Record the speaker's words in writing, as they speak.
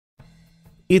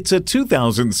It's a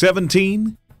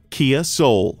 2017 Kia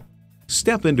Soul.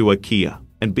 Step into a Kia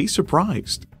and be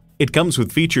surprised. It comes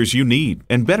with features you need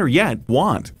and, better yet,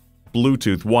 want.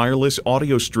 Bluetooth wireless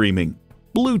audio streaming,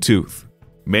 Bluetooth,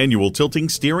 manual tilting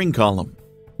steering column,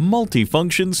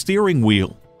 multifunction steering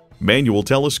wheel, manual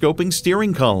telescoping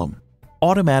steering column,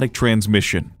 automatic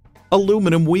transmission,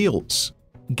 aluminum wheels,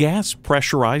 gas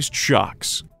pressurized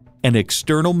shocks, and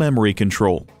external memory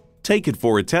control. Take it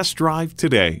for a test drive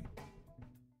today.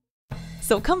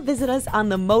 So come visit us on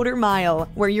the Motor Mile,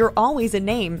 where you're always a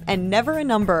name and never a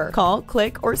number. Call,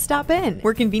 click, or stop in.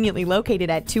 We're conveniently located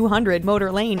at 200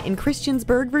 Motor Lane in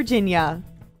Christiansburg, Virginia.